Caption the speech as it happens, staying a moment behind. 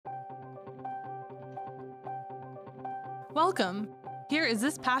Welcome. Here is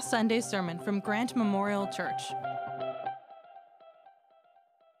this past Sunday's sermon from Grant Memorial Church.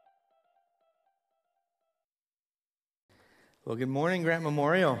 Well, good morning, Grant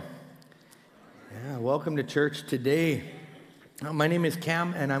Memorial. Welcome to church today. My name is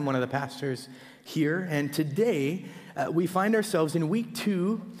Cam, and I'm one of the pastors here. And today, we find ourselves in week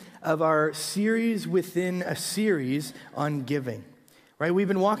 2 of our series within a series on giving. Right? We've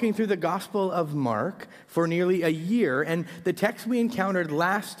been walking through the Gospel of Mark for nearly a year, and the text we encountered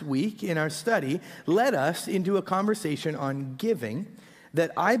last week in our study led us into a conversation on giving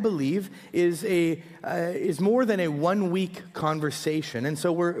that I believe is more than a one-week conversation. And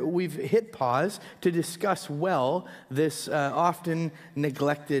so we've hit pause to discuss well this often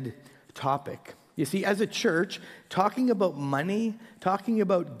neglected topic. You see, as a church, talking about money, talking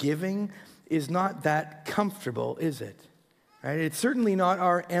about giving is not that comfortable, is it? Right? It's certainly not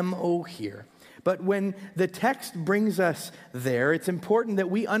our MO here. But when the text brings us there, it's important that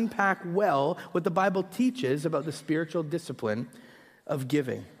we unpack well what the Bible teaches about the spiritual discipline of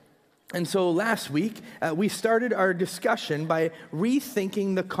giving. And so last week, we started our discussion by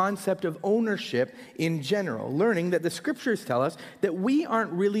rethinking the concept of ownership in general, learning that the scriptures tell us that we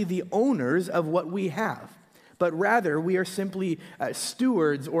aren't really the owners of what we have, but rather we are simply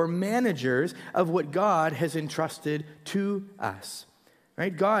stewards or managers of what God has entrusted to us.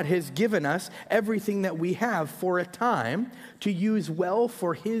 Right? God has given us everything that we have for a time to use well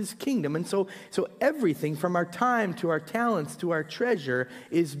for His kingdom. And so everything from our time to our talents to our treasure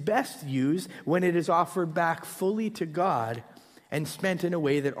is best used when it is offered back fully to God and spent in a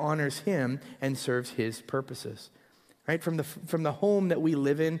way that honors Him and serves His purposes. Right? From the home that we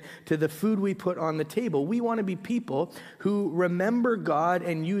live in to the food we put on the table, we want to be people who remember God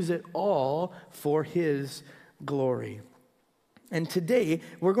and use it all for His glory. And today,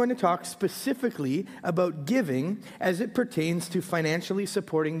 we're going to talk specifically about giving as it pertains to financially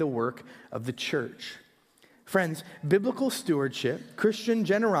supporting the work of the church. Friends, biblical stewardship, Christian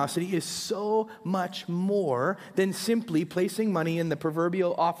generosity is so much more than simply placing money in the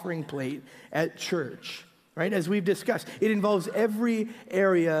proverbial offering plate at church. Right? As we've discussed, it involves every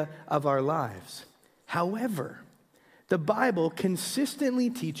area of our lives. However, the Bible consistently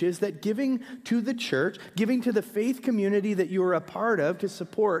teaches that giving to the church, giving to the faith community that you are a part of to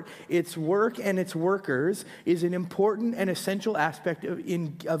support its work and its workers is an important and essential aspect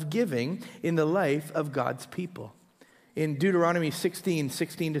of giving in the life of God's people. In Deuteronomy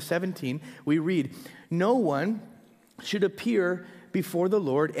 16:16-17, we read, "No one should appear before the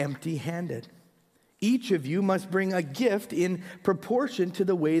Lord empty-handed. Each of you must bring a gift in proportion to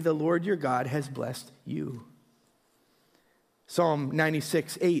the way the Lord your God has blessed you." Psalm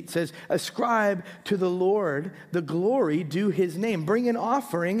 96:8 says, "Ascribe to the Lord the glory due His name. Bring an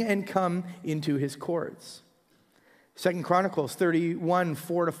offering and come into His courts." 2 Chronicles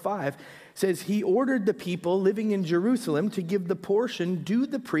 31:4-5 says, "He ordered the people living in Jerusalem to give the portion due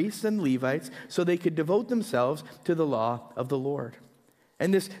the priests and Levites so they could devote themselves to the law of the Lord."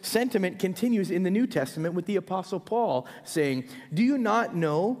 And this sentiment continues in the New Testament with the Apostle Paul saying, "Do you not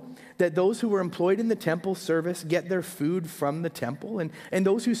know that those who were employed in the temple service get their food from the temple, and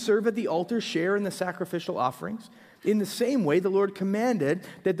those who serve at the altar share in the sacrificial offerings? In the same way, the Lord commanded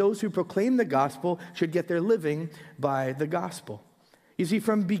that those who proclaim the gospel should get their living by the gospel." You see,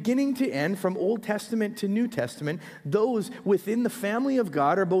 from beginning to end, from Old Testament to New Testament, those within the family of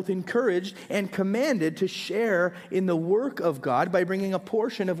God are both encouraged and commanded to share in the work of God by bringing a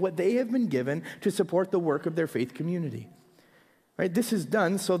portion of what they have been given to support the work of their faith community. Right? This is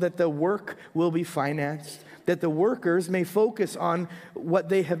done so that the work will be financed, that the workers may focus on what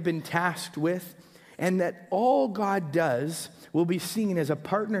they have been tasked with, and that all God does will be seen as a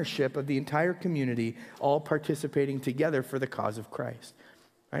partnership of the entire community, all participating together for the cause of Christ.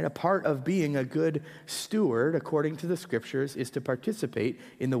 Right? A part of being a good steward, according to the scriptures, is to participate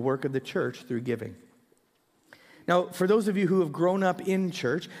in the work of the church through giving. Now, for those of you who have grown up in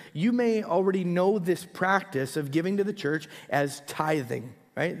church, you may already know this practice of giving to the church as tithing,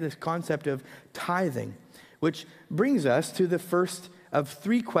 right? This concept of tithing, which brings us to the first of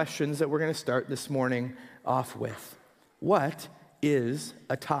 3 questions that we're going to start this morning off with. What is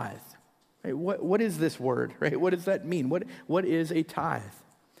a tithe? Right? What is this word? Right? What does that mean? What is a tithe?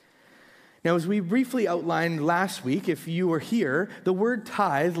 Now, as we briefly outlined last week, if you were here, the word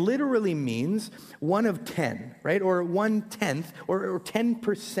tithe literally means 1 of 10, right? Or 1/10, or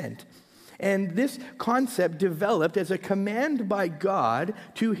 10%. And this concept developed as a command by God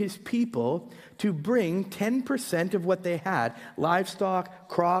to His people to bring 10% of what they had, livestock,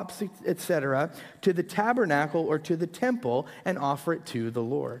 crops, etc., to the tabernacle or to the temple and offer it to the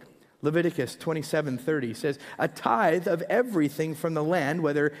Lord. Leviticus 27:30 says, "A tithe of everything from the land,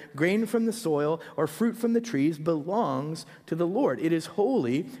 whether grain from the soil or fruit from the trees, belongs to the Lord. It is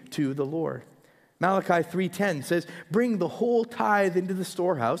holy to the Lord." Malachi 3:10 says, "Bring the whole tithe into the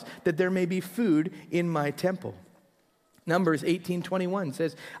storehouse, that there may be food in my temple." Numbers 18:21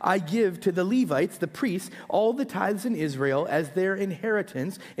 says, "I give to the Levites, the priests, all the tithes in Israel as their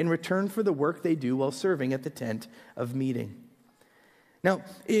inheritance in return for the work they do while serving at the tent of meeting." Now,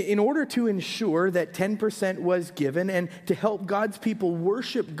 in order to ensure that 10% was given and to help God's people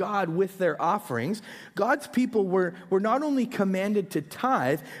worship God with their offerings, God's people were not only commanded to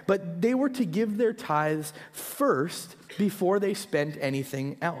tithe, but they were to give their tithes first before they spent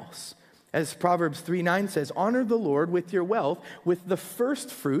anything else. As Proverbs 3:9 says, "Honor the Lord with your wealth, with the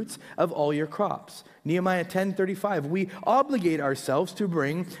first fruits of all your crops." Nehemiah 10:35, "We obligate ourselves to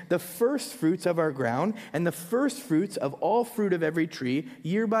bring the first fruits of our ground and the first fruits of all fruit of every tree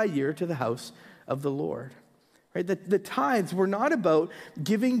year by year to the house of the Lord." Right? The tithes were not about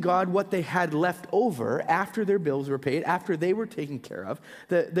giving God what they had left over after their bills were paid, after they were taken care of.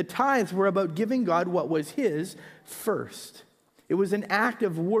 The tithes were about giving God what was his first. It was an act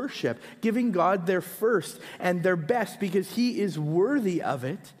of worship, giving God their first and their best because he is worthy of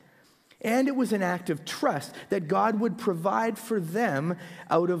it. And it was an act of trust that God would provide for them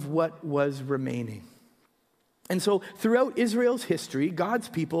out of what was remaining. And so throughout Israel's history, God's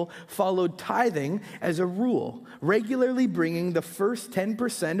people followed tithing as a rule, regularly bringing the first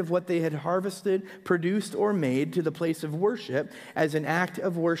 10% of what they had harvested, produced, or made to the place of worship as an act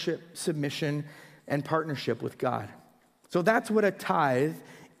of worship, submission, and partnership with God. So that's what a tithe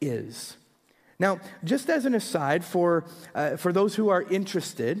is. Now, just as an aside for those who are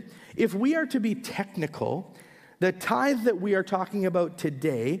interested, if we are to be technical, the tithe that we are talking about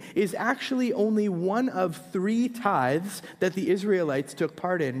today is actually only one of 3 tithes that the Israelites took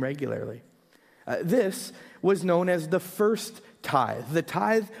part in regularly. This was known as the first tithe, the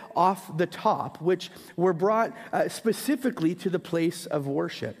tithe off the top, which were brought specifically to the place of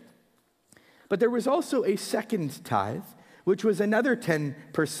worship. But there was also a second tithe, which was another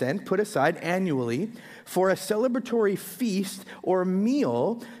 10% put aside annually for a celebratory feast or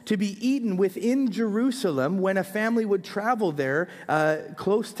meal to be eaten within Jerusalem when a family would travel there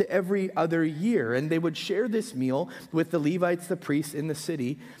close to every other year. And they would share this meal with the Levites, the priests in the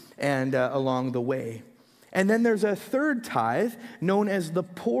city, and along the way. And then there's a third tithe known as the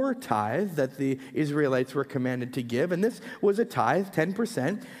poor tithe that the Israelites were commanded to give. And this was a tithe,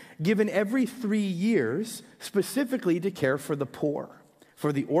 10%, given every 3 years specifically to care for the poor,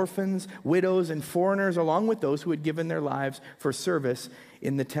 for the orphans, widows, and foreigners, along with those who had given their lives for service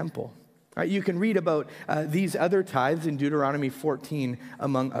in the temple. You can read about these other tithes in Deuteronomy 14,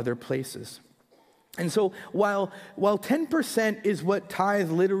 among other places. And so while 10% is what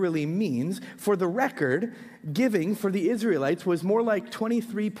tithe literally means, for the record, giving for the Israelites was more like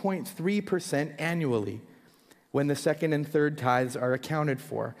 23.3% annually when the second and third tithes are accounted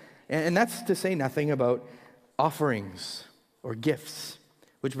for. And that's to say nothing about offerings or gifts,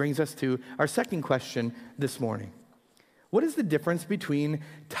 which brings us to our second question this morning. What is the difference between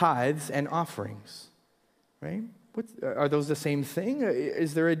tithes and offerings? Right? Are those the same thing?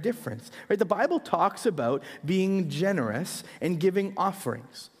 Is there a difference? Right? The Bible talks about being generous and giving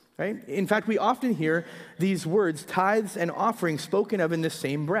offerings. Right? In fact, we often hear these words, tithes and offerings, spoken of in the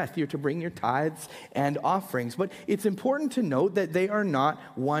same breath. You're to bring your tithes and offerings. But it's important to note that they are not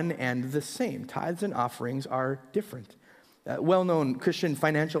one and the same. Tithes and offerings are different. Well-known Christian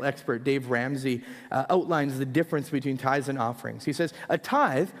financial expert Dave Ramsey outlines the difference between tithes and offerings. He says, a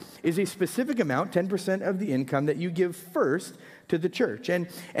tithe is a specific amount, 10% of the income, that you give first to the church. And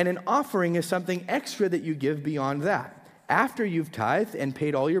an offering is something extra that you give beyond that. After you've tithed and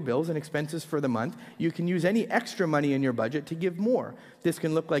paid all your bills and expenses for the month, you can use any extra money in your budget to give more. This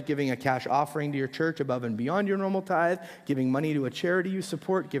can look like giving a cash offering to your church above and beyond your normal tithe, giving money to a charity you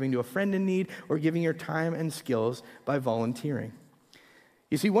support, giving to a friend in need, or giving your time and skills by volunteering.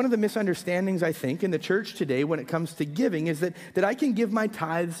 You see, one of the misunderstandings, I think, in the church today when it comes to giving is that I can give my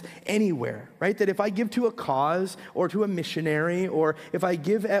tithes anywhere, right? That if I give to a cause or to a missionary, or if I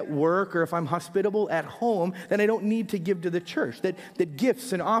give at work, or if I'm hospitable at home, then I don't need to give to the church. That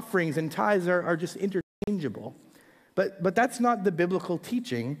gifts and offerings and tithes are just interchangeable. But that's not the biblical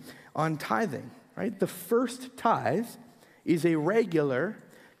teaching on tithing, right? The first tithe is a regular,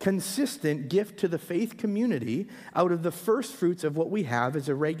 consistent gift to the faith community out of the first fruits of what we have as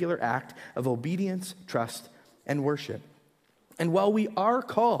a regular act of obedience, trust, and worship. And while we are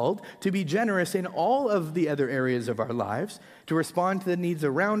called to be generous in all of the other areas of our lives, to respond to the needs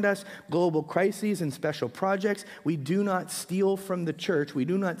around us, global crises and special projects, we do not steal from the church. We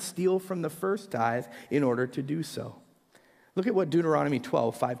do not steal from the first tithe in order to do so. Look at what Deuteronomy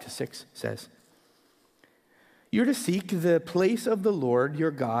 12, 5-6 says. You're to seek the place of the Lord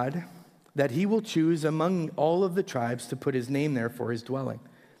your God, that he will choose among all of the tribes to put his name there for his dwelling.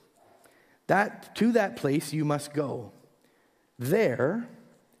 To that place you must go. There,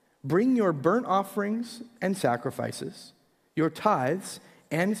 bring your burnt offerings and sacrifices, your tithes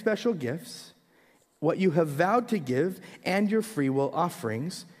and special gifts, what you have vowed to give, and your freewill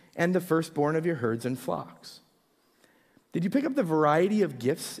offerings, and the firstborn of your herds and flocks. Did you pick up the variety of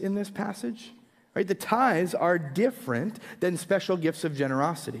gifts in this passage? Right? The tithes are different than special gifts of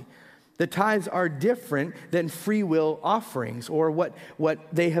generosity. The tithes are different than free will offerings or what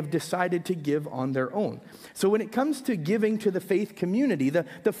they have decided to give on their own. So when it comes to giving to the faith community,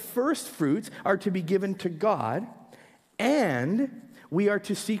 the first fruits are to be given to God, and we are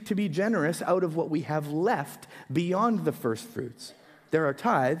to seek to be generous out of what we have left beyond the first fruits. There are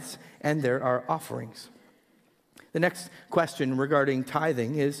tithes and there are offerings. The next question regarding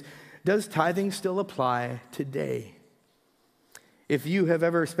tithing is, does tithing still apply today? If you have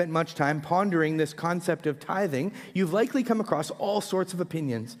ever spent much time pondering this concept of tithing, you've likely come across all sorts of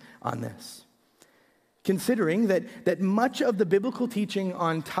opinions on this. Considering that much of the biblical teaching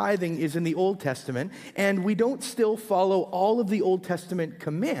on tithing is in the Old Testament, and we don't still follow all of the Old Testament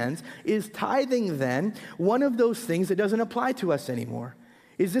commands, is tithing then one of those things that doesn't apply to us anymore?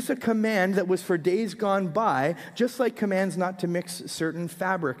 Is this a command that was for days gone by, just like commands not to mix certain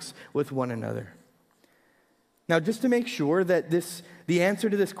fabrics with one another? Now, just to make sure that the answer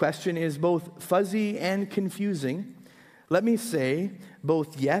to this question is both fuzzy and confusing, let me say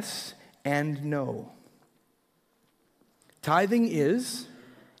both yes and no. Tithing is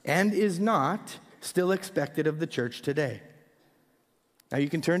and is not still expected of the church today. Now, you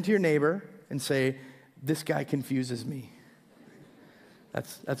can turn to your neighbor and say, "This guy confuses me."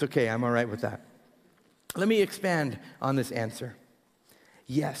 That's okay. I'm all right with that. Let me expand on this answer.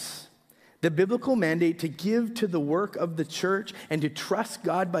 Yes. The biblical mandate to give to the work of the church and to trust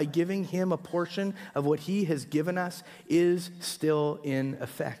God by giving him a portion of what he has given us is still in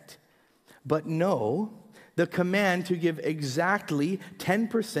effect. But no, the command to give exactly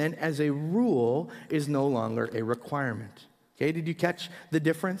 10% as a rule is no longer a requirement. Okay, did you catch the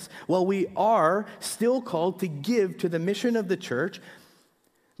difference? While we are still called to give to the mission of the church,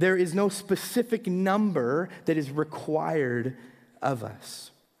 there is no specific number that is required of us.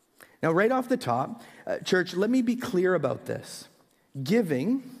 Now, right off the top, church, let me be clear about this.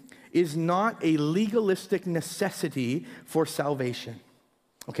 Giving is not a legalistic necessity for salvation,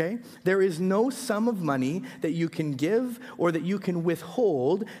 okay? There is no sum of money that you can give or that you can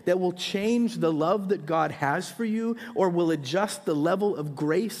withhold that will change the love that God has for you or will adjust the level of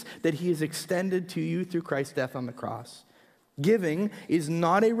grace that he has extended to you through Christ's death on the cross. Giving is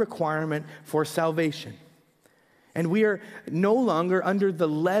not a requirement for salvation. And we are no longer under the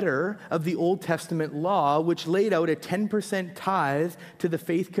letter of the Old Testament law, which laid out a 10% tithe to the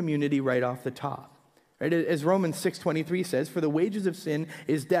faith community right off the top. Right? As Romans 6:23 says, "For the wages of sin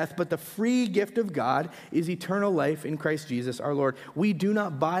is death, but the free gift of God is eternal life in Christ Jesus our Lord." We do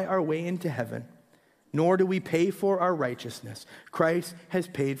not buy our way into heaven, nor do we pay for our righteousness. Christ has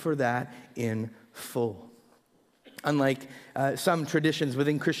paid for that in full. Unlike some traditions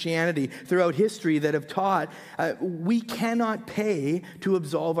within Christianity throughout history that have taught, we cannot pay to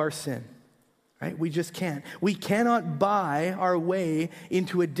absolve our sin. Right? We just can't. We cannot buy our way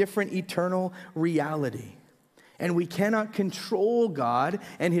into a different eternal reality. And we cannot control God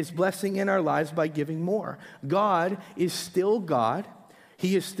and his blessing in our lives by giving more. God is still God.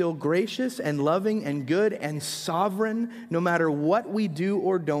 He is still gracious and loving and good and sovereign no matter what we do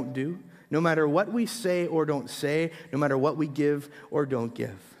or don't do. No matter what we say or don't say, no matter what we give or don't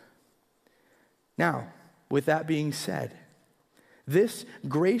give. Now, with that being said, this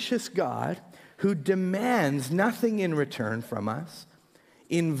gracious God who demands nothing in return from us,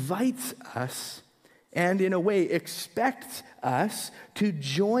 invites us, and in a way expects us to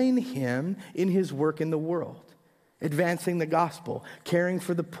join him in his work in the world, advancing the gospel, caring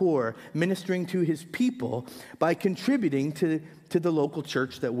for the poor, ministering to his people by contributing to the local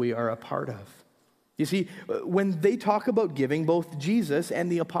church that we are a part of. You see, when they talk about giving, both Jesus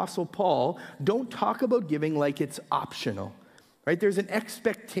and the Apostle Paul don't talk about giving like it's optional, right? There's an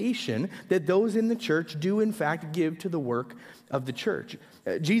expectation that those in the church do in fact give to the work of the church.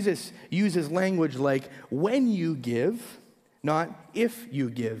 Jesus uses language like when you give, not if you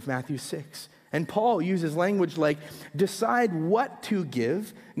give, Matthew 6. And Paul uses language like, decide what to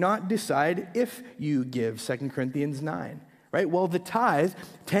give, not decide if you give, 2 Corinthians 9. Right? Well, the tithe,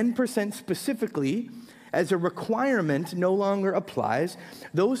 10% specifically, as a requirement no longer applies.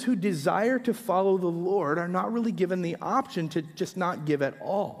 Those who desire to follow the Lord are not really given the option to just not give at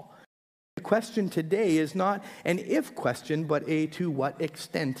all. The question today is not an if question, but a to what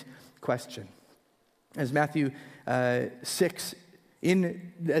extent question. As Matthew 6,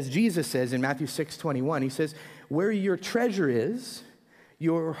 as Jesus says in Matthew 6:21, he says, where your treasure is,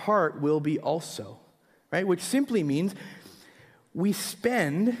 your heart will be also. Right? Which simply means we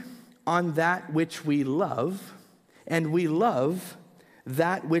spend on that which we love, and we love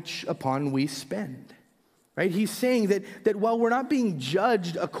that which upon we spend. Right? He's saying that while we're not being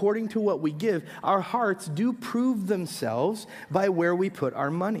judged according to what we give, our hearts do prove themselves by where we put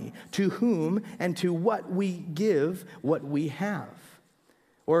our money, to whom and to what we give what we have.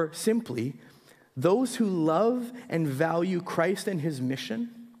 Or simply, those who love and value Christ and his mission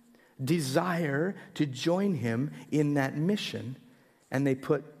desire to join him in that mission, and they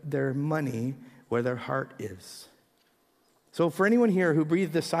put their money where their heart is. So for anyone here who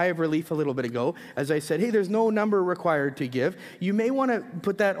breathed a sigh of relief a little bit ago, as I said, hey, there's no number required to give, you may want to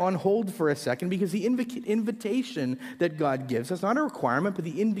put that on hold for a second, because the invitation that God gives us, not a requirement, but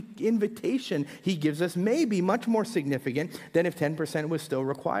the invitation he gives us may be much more significant than if 10% was still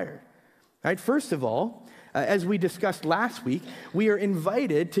required. Right? First of all, as we discussed last week, we are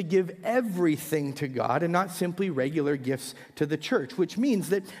invited to give everything to God and not simply regular gifts to the church, which means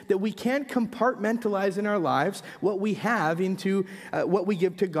that we can't compartmentalize in our lives what we have into what we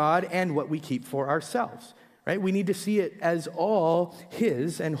give to God and what we keep for ourselves. Right? We need to see it as all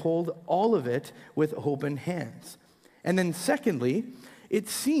his and hold all of it with open hands. And then secondly, it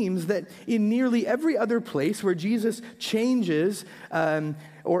seems that in nearly every other place where Jesus changes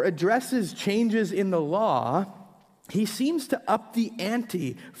or addresses changes in the law, he seems to up the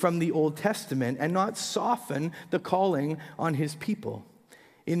ante from the Old Testament and not soften the calling on his people.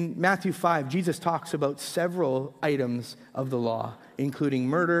 In Matthew 5, Jesus talks about several items of the law, including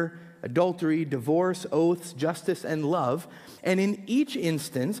murder, adultery, divorce, oaths, justice, and love. And in each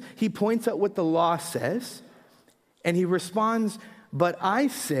instance, he points out what the law says, and he responds, but I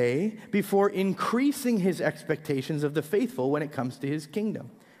say, before increasing his expectations of the faithful when it comes to his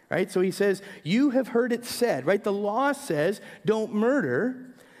kingdom. Right? So he says, you have heard it said, right? The law says, don't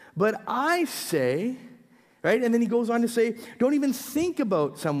murder, but I say, right? And then he goes on to say, don't even think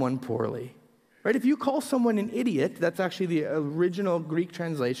about someone poorly. Right? If you call someone an idiot, that's actually the original Greek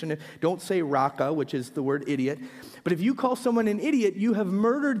translation. Don't say raka, which is the word idiot. But if you call someone an idiot, you have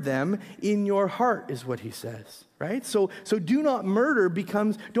murdered them in your heart, is what he says. Right? So do not murder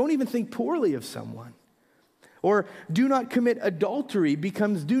becomes, don't even think poorly of someone. Or do not commit adultery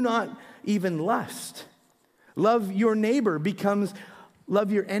becomes do not even lust. Love your neighbor becomes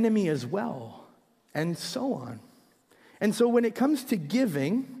love your enemy as well, and so on. And so when it comes to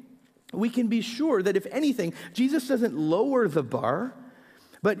giving, we can be sure that if anything, Jesus doesn't lower the bar,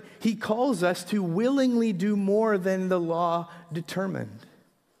 but he calls us to willingly do more than the law determined.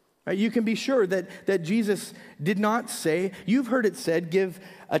 Right? You can be sure that Jesus did not say, you've heard it said, give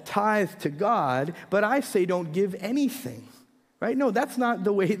a tithe to God, but I say don't give anything. Right? No, that's not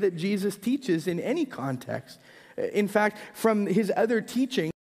the way that Jesus teaches in any context. In fact, from his other teaching,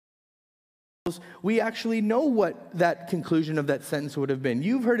 we actually know what that conclusion of that sentence would have been.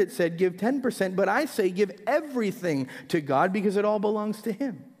 You've heard it said, give 10%, but I say give everything to God because it all belongs to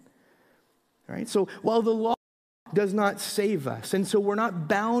him. All right? So while the law does not save us, and so we're not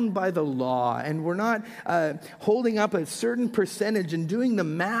bound by the law, and we're not holding up a certain percentage and doing the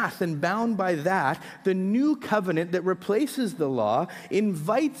math and bound by that, the new covenant that replaces the law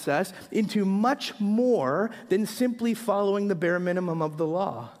invites us into much more than simply following the bare minimum of the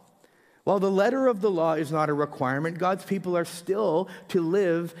law. While the letter of the law is not a requirement, God's people are still to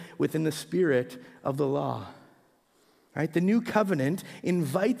live within the spirit of the law. Right? The new covenant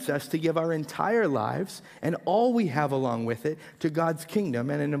invites us to give our entire lives and all we have along with it to God's kingdom,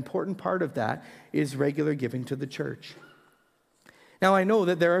 and an important part of that is regular giving to the church. Now, I know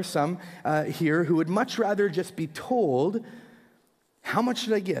that there are some here who would much rather just be told, how much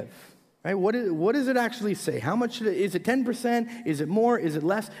should I give? Right? What does it actually say? How much is it 10%? Is it more? Is it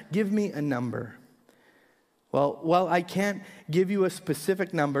less? Give me a number. Well, while I can't give you a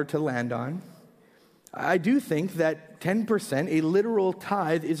specific number to land on, I do think that 10%, a literal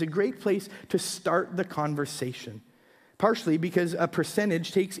tithe, is a great place to start the conversation. Partially because a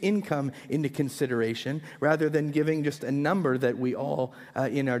percentage takes income into consideration rather than giving just a number that we all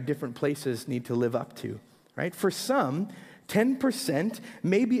in our different places need to live up to. Right? For some, 10%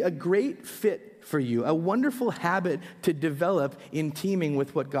 may be a great fit for you, a wonderful habit to develop in teaming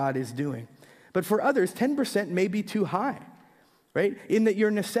with what God is doing. But for others, 10% may be too high, right? In that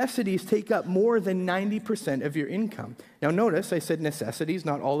your necessities take up more than 90% of your income. Now notice, I said necessities,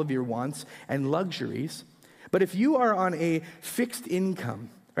 not all of your wants and luxuries. But if you are on a fixed income,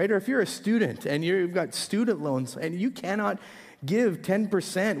 right? Or if you're a student and you've got student loans and you cannot give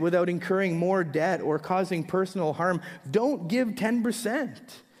 10% without incurring more debt or causing personal harm, don't give 10%.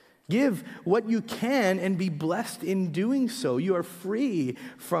 Give what you can and be blessed in doing so. You are free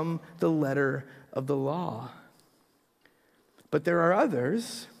from the letter of the law. But there are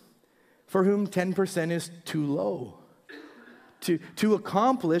others for whom 10% is too low to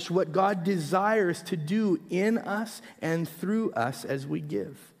accomplish what God desires to do in us and through us as we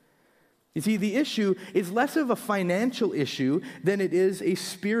give. You see, the issue is less of a financial issue than it is a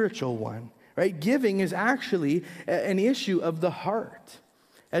spiritual one, right? Giving is actually an issue of the heart.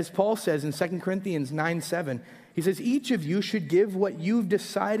 As Paul says in 2 Corinthians 9:7, he says, each of you should give what you've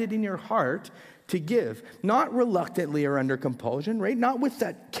decided in your heart to give, not reluctantly or under compulsion, right? Not with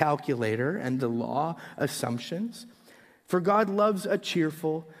that calculator and the law assumptions. For God loves a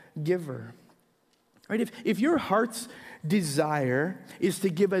cheerful giver, right? If your heart's desire is to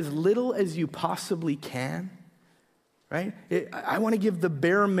give as little as you possibly can, right? I want to give the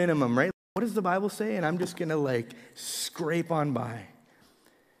bare minimum, right? What does the Bible say? And I'm just going to scrape on by.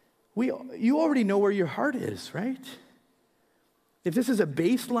 You already know where your heart is, right? If this is a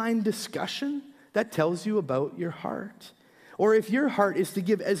baseline discussion, that tells you about your heart. Or if your heart is to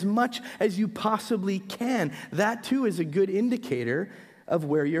give as much as you possibly can, that too is a good indicator of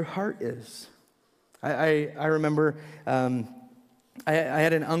where your heart is. I remember I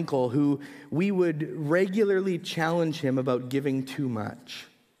had an uncle who we would regularly challenge him about giving too much.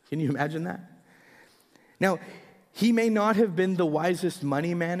 Can you imagine that? Now, he may not have been the wisest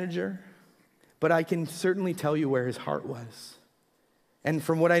money manager, but I can certainly tell you where his heart was. And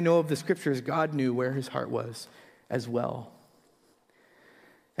from what I know of the scriptures, God knew where his heart was as well.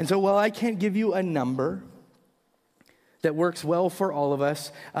 And so while I can't give you a number that works well for all of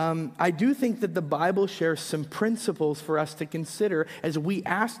us, I do think that the Bible shares some principles for us to consider as we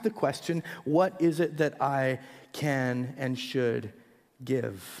ask the question, what is it that I can and should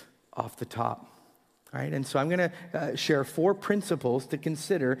give off the top? All right, and so I'm going to share 4 principles to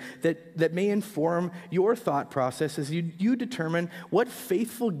consider that may inform your thought process as you determine what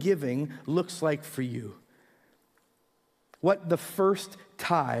faithful giving looks like for you. What the first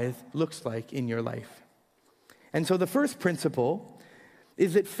tithe looks like in your life. And so the first principle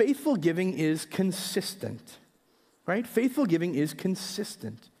is that faithful giving is consistent, right? Faithful giving is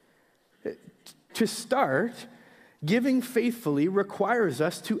consistent. To start, giving faithfully requires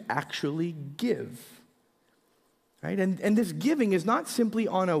us to actually give. Right? And this giving is not simply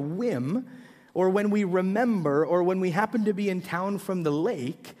on a whim or when we remember or when we happen to be in town from the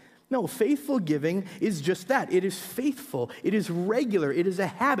lake. No, faithful giving is just that. It is faithful. It is regular. It is a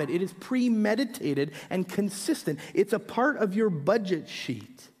habit. It is premeditated and consistent. It's a part of your budget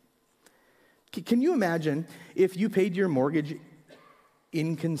sheet. Can you imagine if you paid your mortgage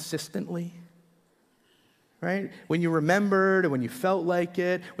inconsistently? Right? When you remembered or when you felt like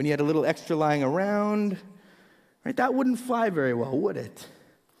it, when you had a little extra lying around. Right? That wouldn't fly very well, would it?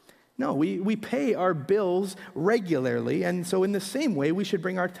 No, we pay our bills regularly, and so in the same way, we should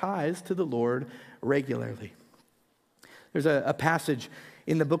bring our tithes to the Lord regularly. There's a passage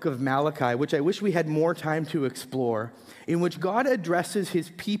in the book of Malachi, which I wish we had more time to explore, in which God addresses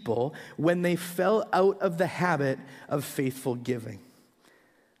his people when they fell out of the habit of faithful giving.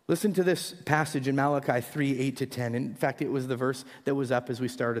 Listen to this passage in Malachi 3:8-10. In fact, it was the verse that was up as we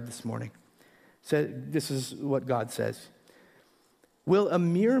started this morning. So this is what God says. Will a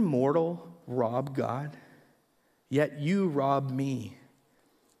mere mortal rob God? Yet you rob me.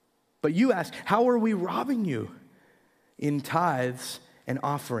 But you ask, how are we robbing you? In tithes and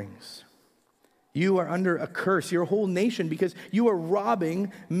offerings. You are under a curse, your whole nation, because you are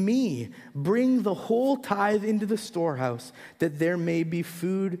robbing me. Bring the whole tithe into the storehouse, that there may be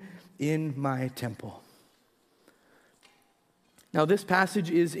food in my temple. Now, this passage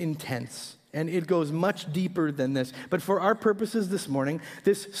is intense. And it goes much deeper than this. But for our purposes this morning,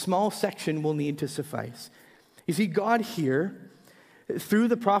 this small section will need to suffice. You see, God here, through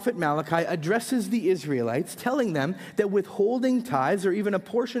the prophet Malachi, addresses the Israelites, telling them that withholding tithes, or even a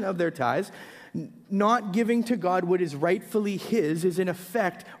portion of their tithes, not giving to God what is rightfully his, is in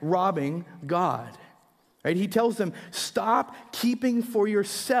effect robbing God. Right? He tells them, stop keeping for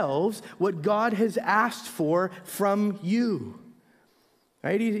yourselves what God has asked for from you.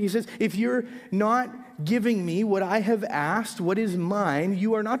 Right? He says, if you're not giving me what I have asked, what is mine,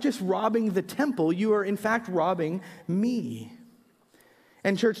 you are not just robbing the temple, you are in fact robbing me.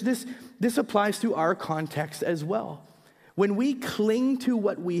 And church, this applies to our context as well. When we cling to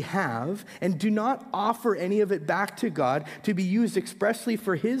what we have and do not offer any of it back to God to be used expressly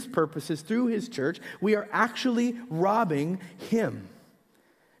for His purposes through His church, we are actually robbing Him.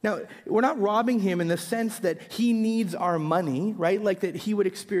 Now, we're not robbing Him in the sense that He needs our money, right? Like that He would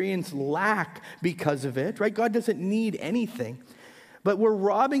experience lack because of it, right? God doesn't need anything. But we're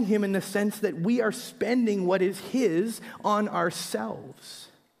robbing Him in the sense that we are spending what is His on ourselves,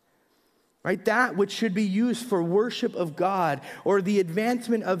 right? That which should be used for worship of God or the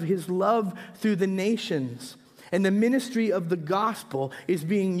advancement of His love through the nations. And the ministry of the gospel is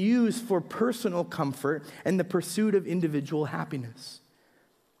being used for personal comfort and the pursuit of individual happiness.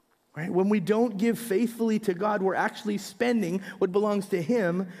 Right? When we don't give faithfully to God, we're actually spending what belongs to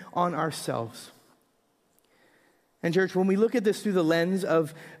Him on ourselves. And church, when we look at this through the lens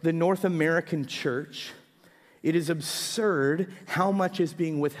of the North American church, it is absurd how much is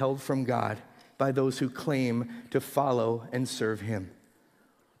being withheld from God by those who claim to follow and serve Him.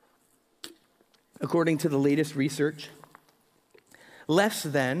 According to the latest research, less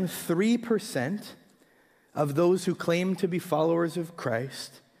than 3% of those who claim to be followers of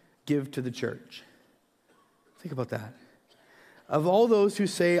Christ give to the church. Think about that. Of all those who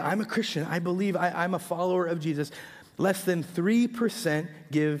say, I'm a Christian, I believe I'm a follower of Jesus, less than 3%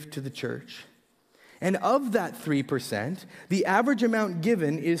 give to the church. And of that 3%, the average amount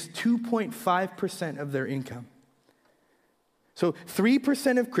given is 2.5% of their income. So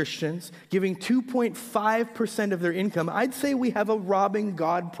 3% of Christians giving 2.5% of their income. I'd say we have a robbing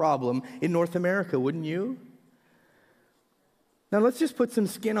God problem in North America, wouldn't you? Now, let's just put some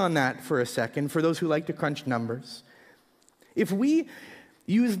skin on that for a second, for those who like to crunch numbers. If we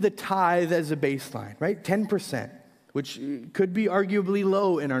use the tithe as a baseline, right, 10%, which could be arguably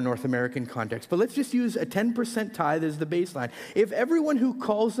low in our North American context, but let's just use a 10% tithe as the baseline. If everyone who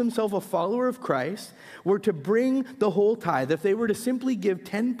calls themselves a follower of Christ were to bring the whole tithe, if they were to simply give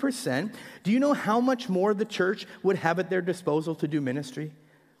 10%, do you know how much more the church would have at their disposal to do ministry?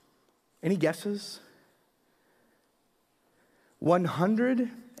 Any guesses?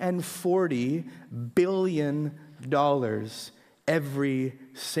 $140 billion every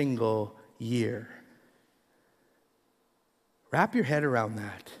single year. Wrap your head around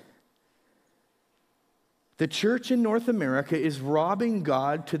that. The church in North America is robbing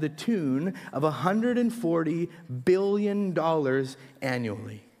God to the tune of $140 billion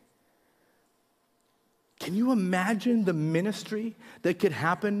annually. Can you imagine the ministry that could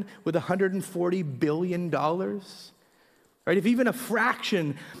happen with $140 billion? Right? If even a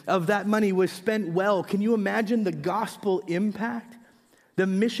fraction of that money was spent well, can you imagine the gospel impact? The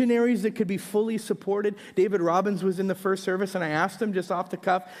missionaries that could be fully supported. David Robbins was in the first service, and I asked him just off the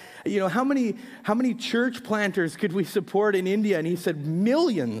cuff, how many church planters could we support in India? And he said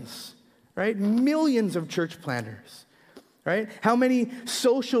millions, right? Millions of church planters, right? How many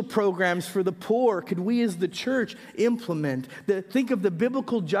social programs for the poor could we as the church implement? Think of the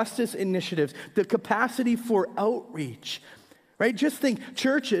biblical justice initiatives, the capacity for outreach, right? Just think,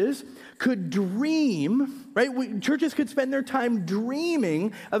 churches could dream, right? Churches could spend their time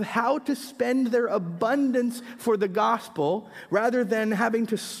dreaming of how to spend their abundance for the gospel rather than having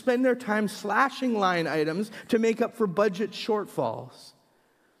to spend their time slashing line items to make up for budget shortfalls.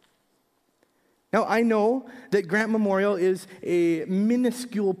 Now, I know that Grant Memorial is a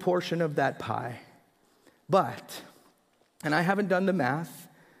minuscule portion of that pie, but, and I haven't done the math,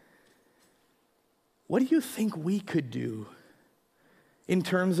 what do you think we could do in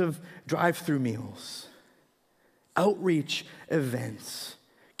terms of drive-through meals, outreach events,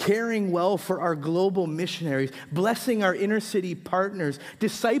 caring well for our global missionaries, blessing our inner-city partners,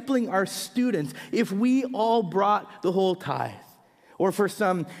 discipling our students, if we all brought the whole tithe? Or for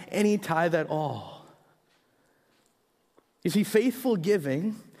some, any tithe at all. You see, faithful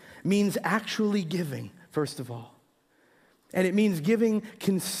giving means actually giving, first of all. And it means giving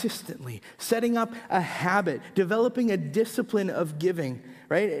consistently, setting up a habit, developing a discipline of giving,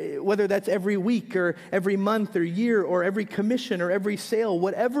 right? Whether that's every week or every month or year or every commission or every sale,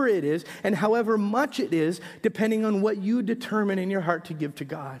 whatever it is, and however much it is, depending on what you determine in your heart to give to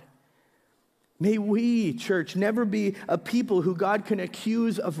God. May we, church, never be a people who God can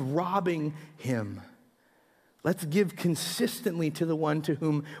accuse of robbing Him. Let's give consistently to the one to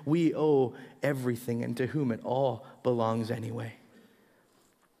whom we owe everything and to whom it all belongs anyway.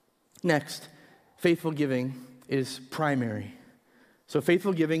 Next, faithful giving is primary. So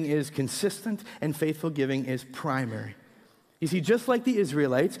faithful giving is consistent and faithful giving is primary. You see, just like the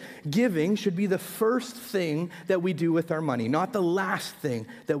Israelites, giving should be the first thing that we do with our money, not the last thing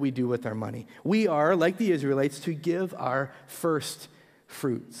that we do with our money. We are, like the Israelites, to give our first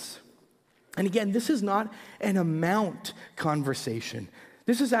fruits. And again, this is not an amount conversation.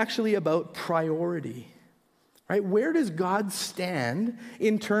 This is actually about priority. Right? Where does God stand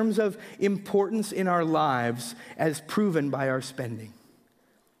in terms of importance in our lives as proven by our spending?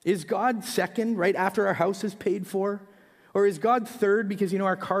 Is God second, right after our house is paid for? Or is God third because,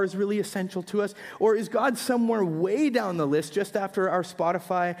 our car is really essential to us? Or is God somewhere way down the list just after our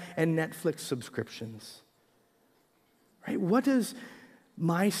Spotify and Netflix subscriptions? Right? What does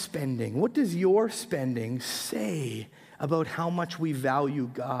my spending, what does your spending say about how much we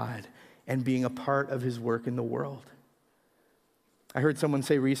value God and being a part of his work in the world? I heard someone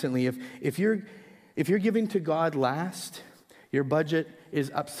say recently, if you're giving to God last, your budget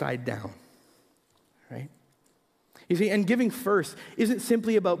is upside down, right? You see, and giving first isn't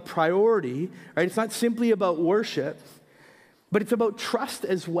simply about priority, right? It's not simply about worship, but it's about trust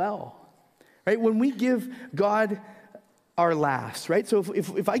as well, right? When we give God our last, right? So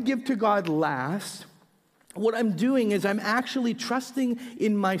if I give to God last, what I'm doing is I'm actually trusting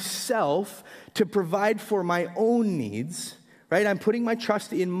in myself to provide for my own needs, right? I'm putting my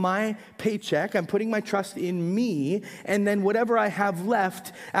trust in my paycheck. I'm putting my trust in me. And then whatever I have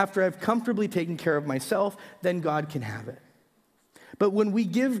left after I've comfortably taken care of myself, then God can have it. But when we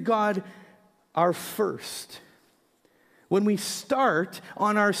give God our first, when we start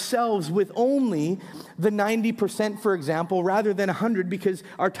on ourselves with only the 90%, for example, rather than 100 because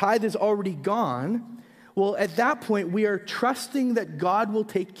our tithe is already gone, well, at that point, we are trusting that God will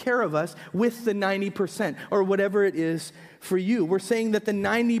take care of us with the 90% or whatever it is for you. We're saying that the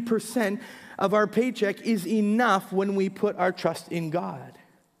 90% of our paycheck is enough when we put our trust in God.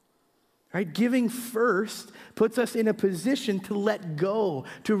 Right? Giving first puts us in a position to let go,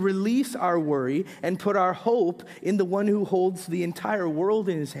 to release our worry, and put our hope in the one who holds the entire world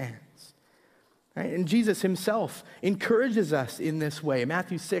in his hands. Right? And Jesus himself encourages us in this way.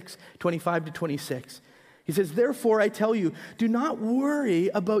 Matthew 6:25-26. He says, "Therefore I tell you, do not worry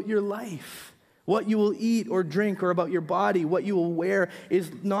about your life, what you will eat or drink, or about your body, what you will wear.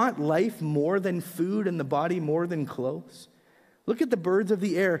 Is not life more than food and the body more than clothes? Look at the birds of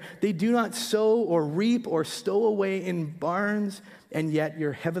the air. They do not sow or reap or stow away in barns, and yet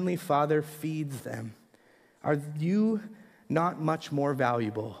your heavenly Father feeds them. Are you not much more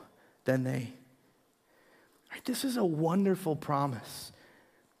valuable than they?" Right, this is a wonderful promise.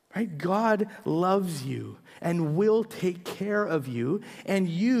 Right? God loves you and will take care of you, and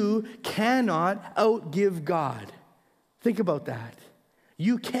you cannot outgive God. Think about that.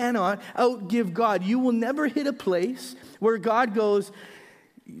 You cannot outgive God. You will never hit a place where God goes,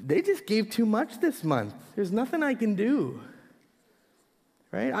 "They just gave too much this month. There's nothing I can do."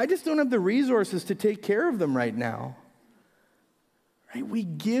 Right? "I just don't have the resources to take care of them right now." Right? We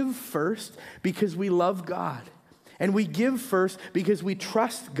give first because we love God. And we give first because we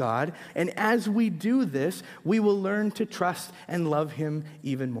trust God. And as we do this, we will learn to trust and love him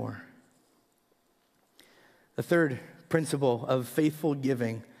even more. The third principle of faithful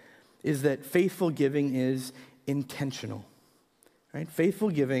giving is that faithful giving is intentional. Right? Faithful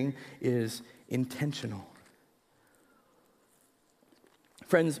giving is intentional.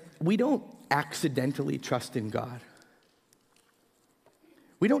 Friends, we don't accidentally trust in God.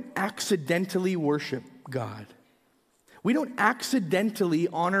 We don't accidentally worship God. We don't accidentally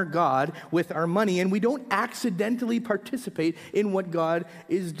honor God with our money, and we don't accidentally participate in what God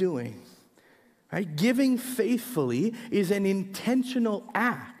is doing. Right? Giving faithfully is an intentional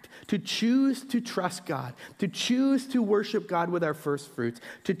act to choose to trust God, to choose to worship God with our first fruits,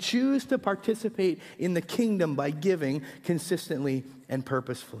 to choose to participate in the kingdom by giving consistently and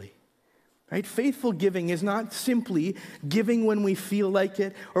purposefully. Right? Faithful giving is not simply giving when we feel like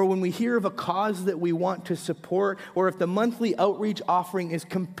it, or when we hear of a cause that we want to support, or if the monthly outreach offering is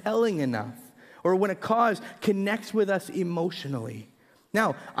compelling enough, or when a cause connects with us emotionally.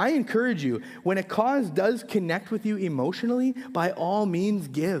 Now, I encourage you, when a cause does connect with you emotionally, by all means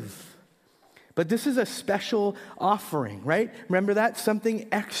give. But this is a special offering, right? Remember that? Something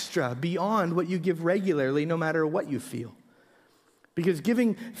extra beyond what you give regularly, no matter what you feel. Because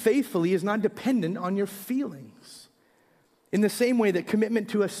giving faithfully is not dependent on your feelings. In the same way that commitment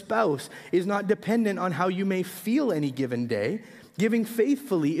to a spouse is not dependent on how you may feel any given day, giving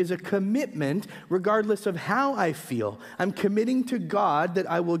faithfully is a commitment regardless of how I feel. I'm committing to God that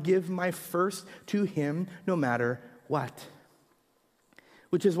I will give my first to him no matter what.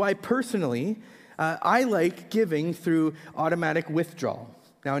 Which is why personally, I like giving through automatic withdrawal.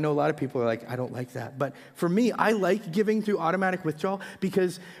 Now, I know a lot of people are like, I don't like that. But for me, I like giving through automatic withdrawal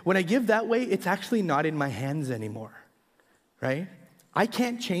because when I give that way, it's actually not in my hands anymore, right? I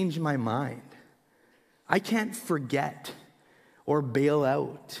can't change my mind. I can't forget or bail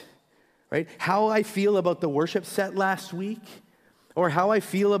out, right? How I feel about the worship set last week or how I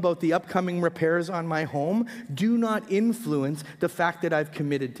feel about the upcoming repairs on my home do not influence the fact that I've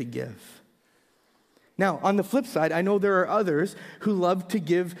committed to give. Now, on the flip side, I know there are others who love to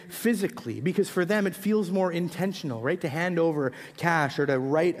give physically because for them it feels more intentional, right? To hand over cash or to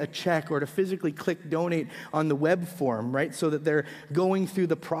write a check or to physically click donate on the web form, right? So that they're going through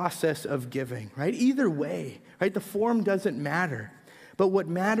the process of giving, right? Either way, right? The form doesn't matter. But what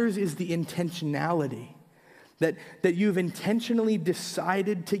matters is the intentionality. That you've intentionally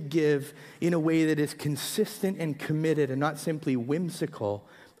decided to give in a way that is consistent and committed and not simply whimsical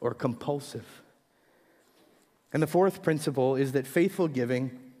or compulsive. And the fourth principle is that faithful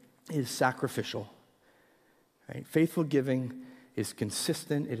giving is sacrificial. Right? Faithful giving is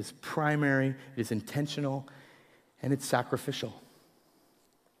consistent, it is primary, it is intentional, and it's sacrificial.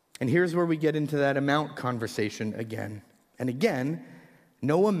 And here's where we get into that amount conversation again. And again,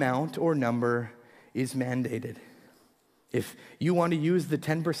 no amount or number is mandated. If you want to use the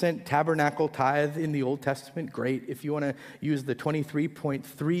 10% tabernacle tithe in the Old Testament, great. If you want to use the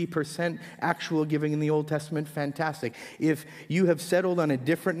 23.3% actual giving in the Old Testament, fantastic. If you have settled on a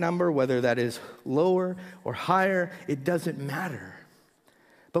different number, whether that is lower or higher, it doesn't matter.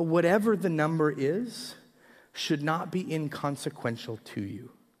 But whatever the number is, should not be inconsequential to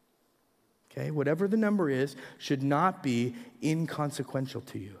you. Okay? Whatever the number is, should not be inconsequential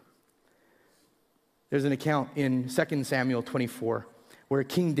to you. There's an account in 2 Samuel 24 where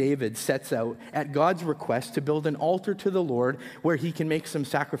King David sets out at God's request to build an altar to the Lord where he can make some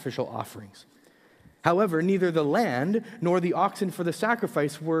sacrificial offerings. However, neither the land nor the oxen for the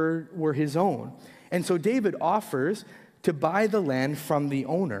sacrifice were his own. And so David offers to buy the land from the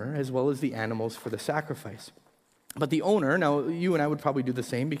owner as well as the animals for the sacrifice. But the owner, now you and I would probably do the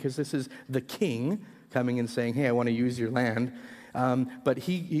same because this is the king coming and saying, hey, I want to use your land. But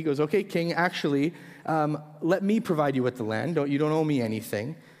he goes, okay, king, actually, let me provide you with the land. You don't owe me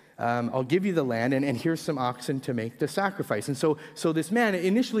anything. I'll give you the land, and here's some oxen to make the sacrifice. And so this man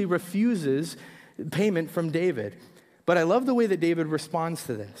initially refuses payment from David. But I love the way that David responds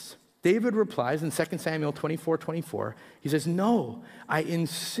to this. David replies in 2 Samuel 24:24. He says, no, I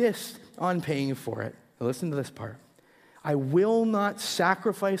insist on paying for it. Now listen to this part. I will not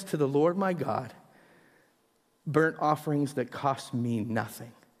sacrifice to the Lord my God burnt offerings that cost me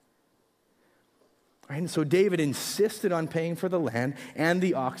nothing. Right? And so David insisted on paying for the land and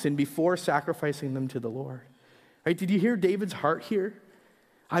the oxen before sacrificing them to the Lord. Right? Did you hear David's heart here?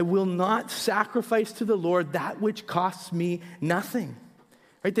 I will not sacrifice to the Lord that which costs me nothing.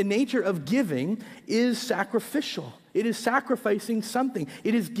 Right? The nature of giving is sacrificial. It is sacrificing something.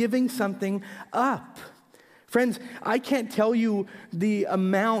 It is giving something up. Friends, I can't tell you the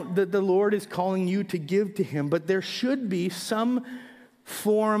amount that the Lord is calling you to give to him, but there should be some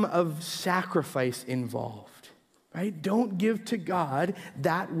form of sacrifice involved, right? Don't give to God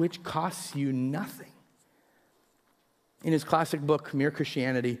that which costs you nothing. In his classic book, Mere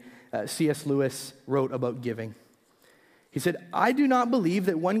Christianity, C.S. Lewis wrote about giving. He said, I do not believe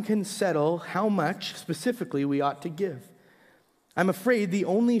that one can settle how much specifically we ought to give. I'm afraid the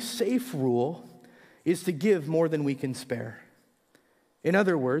only safe rule is to give more than we can spare. In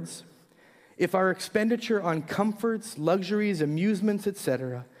other words, if our expenditure on comforts, luxuries, amusements,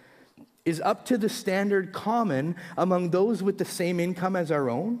 etc., is up to the standard common among those with the same income as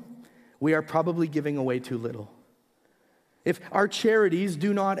our own, we are probably giving away too little. If our charities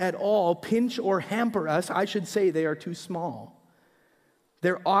do not at all pinch or hamper us, I should say they are too small.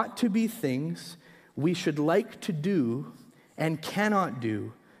 There ought to be things we should like to do and cannot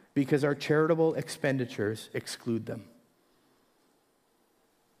do because our charitable expenditures exclude them.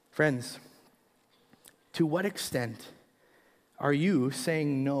 Friends, to what extent are you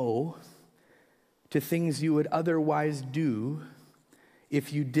saying no to things you would otherwise do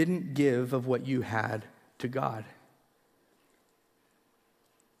if you didn't give of what you had to God?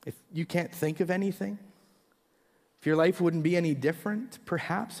 If you can't think of anything, if your life wouldn't be any different,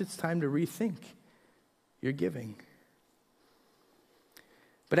 perhaps it's time to rethink your giving.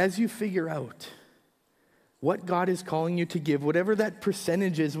 But as you figure out what God is calling you to give, whatever that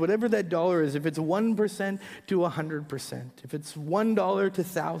percentage is, whatever that dollar is, if it's 1% to 100%, if it's $1 to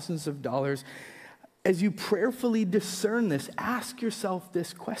thousands of dollars, as you prayerfully discern this, ask yourself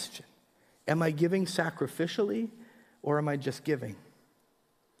this question. Am I giving sacrificially or am I just giving?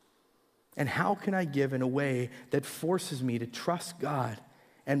 And how can I give in a way that forces me to trust God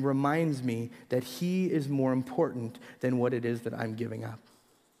and reminds me that he is more important than what it is that I'm giving up.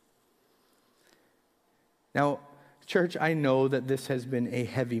 Now, church, I know that this has been a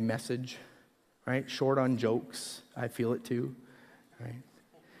heavy message, right? Short on jokes. I feel it too, right?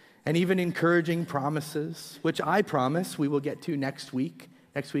 And even encouraging promises, which I promise we will get to next week.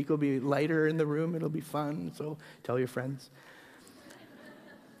 Next week will be lighter in the room. It'll be fun, so tell your friends.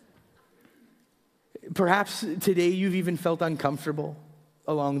 Perhaps today you've even felt uncomfortable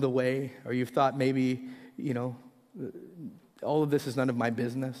along the way, or you've thought maybe, all of this is none of my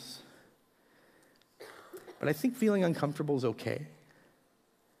business. But I think feeling uncomfortable is okay.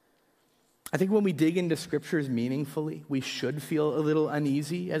 I think when we dig into scriptures meaningfully, we should feel a little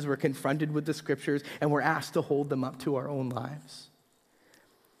uneasy as we're confronted with the scriptures and we're asked to hold them up to our own lives.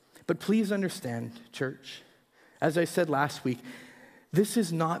 But please understand, church, as I said last week, this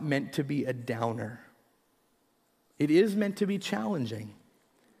is not meant to be a downer. It is meant to be challenging.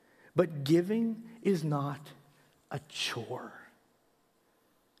 But giving is not a chore,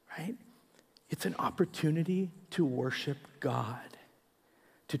 right? It's an opportunity to worship God,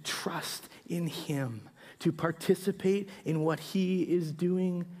 to trust in him, to participate in what he is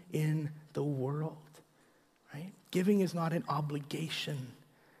doing in the world, right? Giving is not an obligation.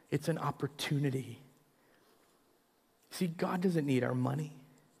 It's an opportunity. See, God doesn't need our money,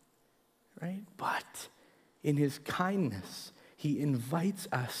 right? But in his kindness, he invites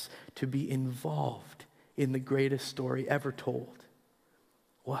us to be involved in the greatest story ever told.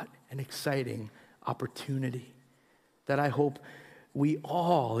 What an exciting opportunity that I hope we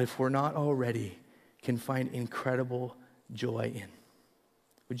all, if we're not already, can find incredible joy in.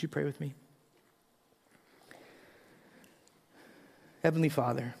 Would you pray with me? Heavenly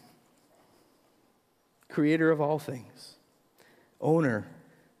Father, creator of all things, owner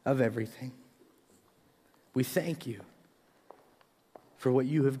of everything, we thank you for what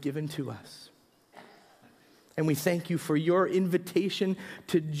you have given to us. And we thank you for your invitation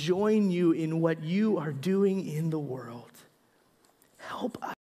to join you in what you are doing in the world. Help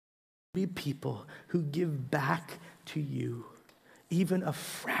us be people who give back to you, even a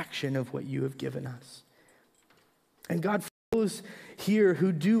fraction of what you have given us. And God, for those here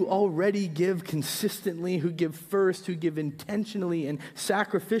who do already give consistently, who give first, who give intentionally and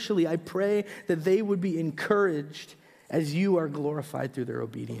sacrificially, I pray that they would be encouraged as you are glorified through their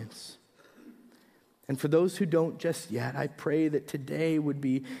obedience. And for those who don't just yet, I pray that today would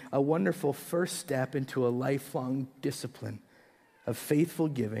be a wonderful first step into a lifelong discipline of faithful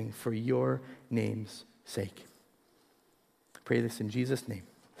giving for your name's sake. I pray this in Jesus' name.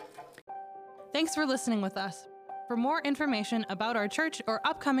 Thanks for listening with us. For more information about our church or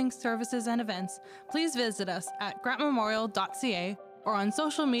upcoming services and events, please visit us at grantmemorial.ca or on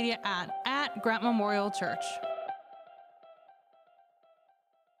social media at Grant Memorial Church.